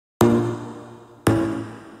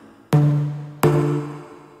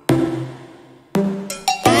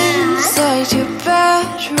inside your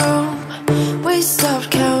bedroom. We stopped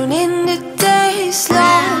counting the days,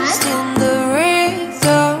 lost in the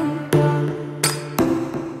rhythm.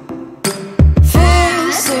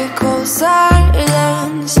 Physical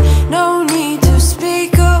silence, no need to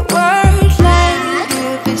speak a word. Lay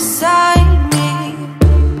here beside me.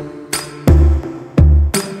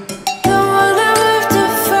 Don't wanna move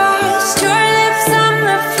too fast. Your lips on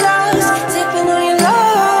the floors, sipping on your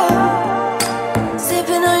love,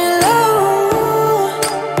 sipping on your love.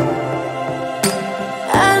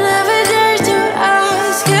 I never dare to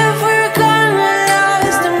ask if we're gonna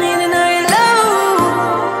last. I'm needing all your love,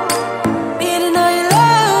 needing all your love.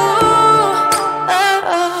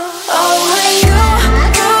 Oh, when you,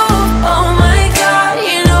 oh my God,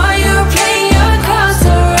 you know you're playing your cards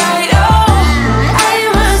so right. Oh, I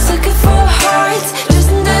am a sucker for hearts, just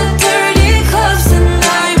in the dirty clubs and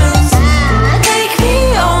diamonds. Take me,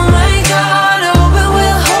 oh my God, oh, but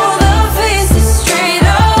we'll hold our faces straight.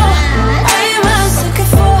 Oh, I am a sucker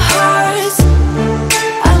for hearts,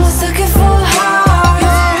 I'm a sucker for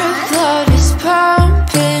hearts. Your blood is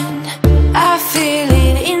pumping, I feel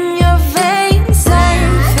it in your veins,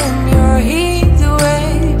 surfing your heat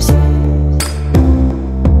waves.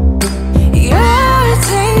 Your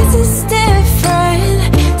taste is different,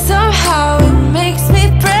 somehow it makes me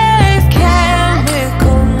brave.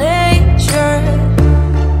 Chemical nature.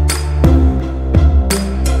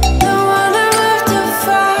 Don't wanna move too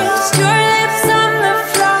fast. Your lips on the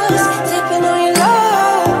floors, sipping on your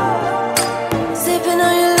love, sipping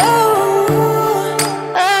on your love.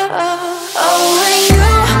 Oh, when you,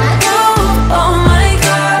 oh my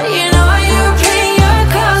God, you know you're playing your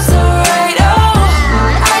cards so right. Oh,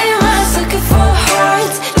 I am a sucker for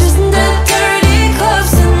hearts, just in the dirty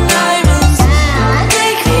clubs and diamonds.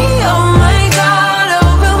 Take me, oh my God,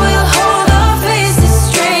 oh, but we'll hold our faces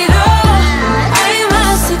straight. Oh, I am a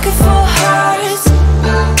sucker for hearts,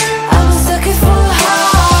 I'm a sucker for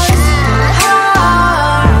hearts,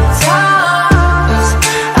 hearts, hearts.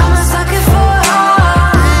 I'm a sucker for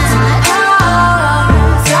hearts,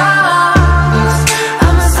 hearts, hearts.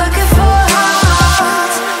 I'm a sucker for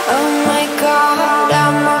hearts. Oh my God,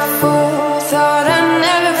 I'm a fool, thought I'd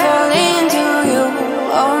never fall into you.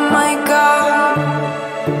 Oh my God,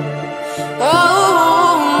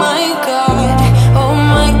 oh my God, oh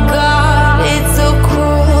my God. It's so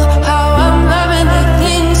cruel how I'm loving the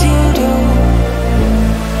things you do.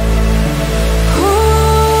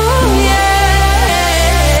 Ooh, yeah.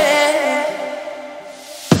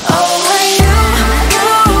 Oh, when you,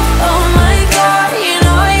 oh my God, you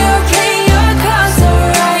know you're playing your cards so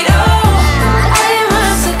right. Oh, I am a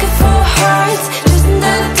sucker for hearts, just in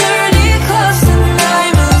the dirty clubs and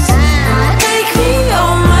diamonds. Take me,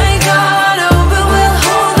 oh my God, oh, but we'll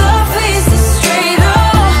hold our faces straight.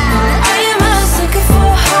 Oh, I am a sucker for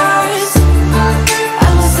hearts,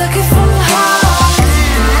 I'm a sucker for hearts,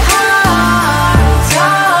 hearts,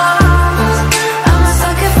 hearts. I'm a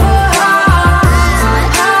sucker for hearts,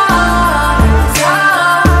 hearts,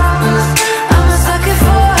 hearts. I'm a sucker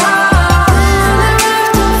for hearts. Wanna move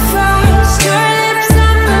too fast. Your lips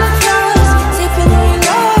on the floors, sipping on your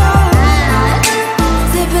love,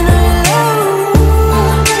 sipping on your love.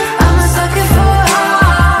 I'm a sucker for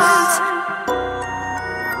hearts.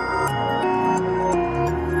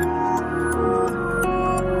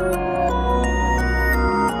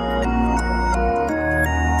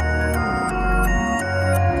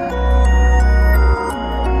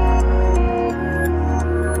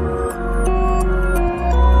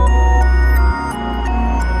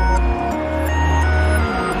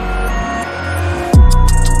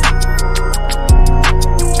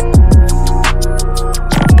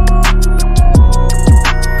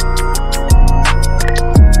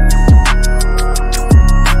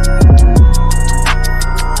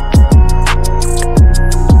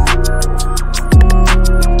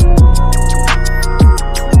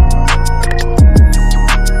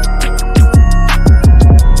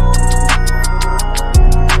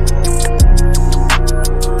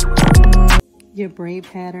 Your braid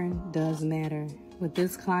pattern does matter. With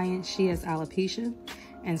this client, she has alopecia,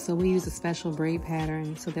 and so we use a special braid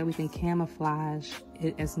pattern so that we can camouflage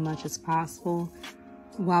it as much as possible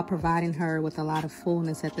while providing her with a lot of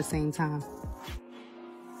fullness at the same time.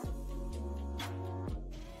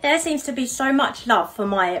 There seems to be so much love for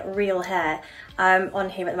my real hair on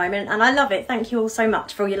here at the moment, and I love it. Thank you all so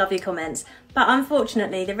much for all your lovely comments. But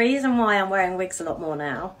unfortunately, the reason why I'm wearing wigs a lot more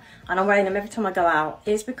now, and I'm wearing them every time I go out,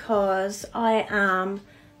 is because I am,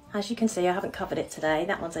 as you can see, I haven't covered it today.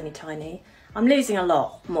 That one's only tiny. I'm losing a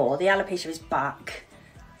lot more. The alopecia is back.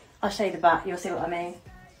 I'll show you the back, you'll see what I mean.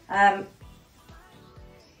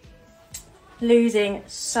 losing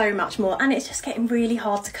so much more, and it's just getting really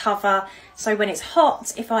hard to cover. So when it's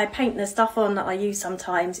hot, if I paint the stuff on that I use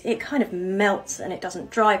sometimes, it kind of melts and it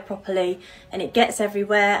doesn't dry properly and it gets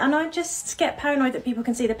everywhere, and I just get paranoid that people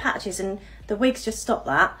can see the patches, and the wigs just stop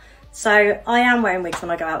that. So I am wearing wigs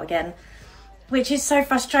when I go out again, which is so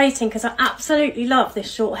frustrating because I absolutely love this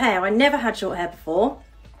short hair. I never had short hair before,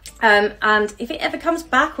 and if it ever comes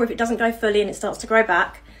back, or if it doesn't go fully and it starts to grow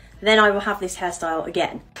back, then I will have this hairstyle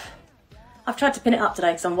again. I've tried to pin it up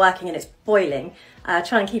today because I'm working and it's boiling,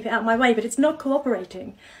 trying to keep it out of my way, but it's not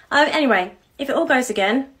cooperating. Anyway, if it all goes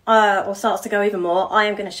again, or starts to go even more, I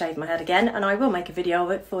am going to shave my head again, and I will make a video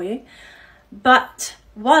of it for you. But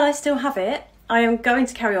while I still have it, I am going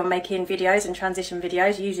to carry on making videos and transition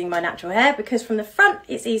videos using my natural hair, because from the front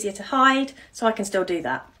it's easier to hide, so I can still do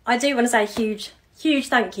that. I do want to say a huge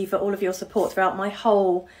thank you for all of your support throughout my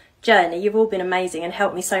whole journey. You've all been amazing and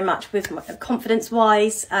helped me so much with my confidence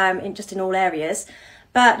wise, in all areas.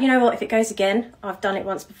 But you know what, if it goes again, I've done it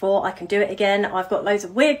once before, I can do it again. I've got loads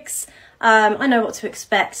of wigs, I know what to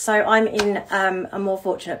expect, so I'm in a more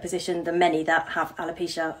fortunate position than many that have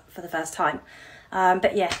alopecia for the first time.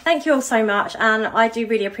 But yeah, thank you all so much, and I do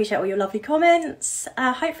really appreciate all your lovely comments.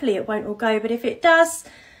 Hopefully it won't all go, but if it does,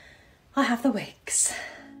 I have the wigs.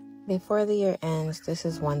 Before the year ends, this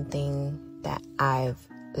is one thing that I've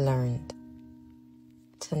learned: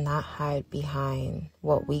 to not hide behind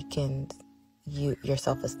what weakens your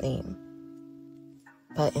self-esteem,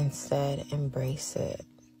 but instead embrace it.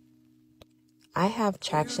 I have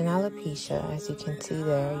traction alopecia, as you can see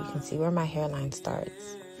there. You can see where my hairline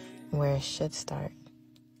starts and where it should start.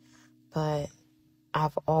 But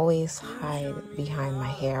I've always hid behind my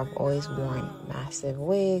hair. I've always worn massive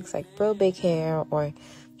wigs, like real big hair, or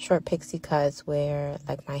short pixie cuts where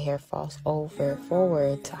like my hair falls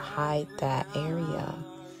forward to hide that area.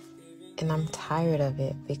 And I'm tired of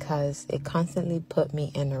it because it constantly put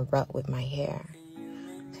me in a rut with my hair.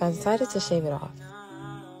 So I decided to shave it off.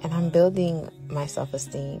 And I'm building my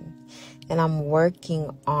self-esteem, and I'm working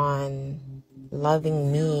on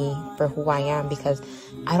loving me for who I am, because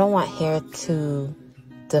I don't want hair to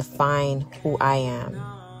define who I am.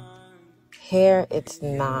 Hair, it's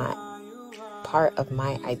not part of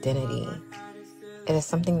my identity. It is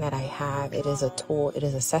something that I have. It is a tool. It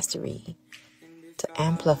is accessory to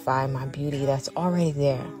amplify my beauty that's already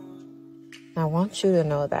there. And I want you to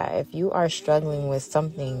know that if you are struggling with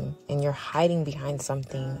something and you're hiding behind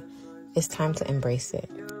something, it's time to embrace it.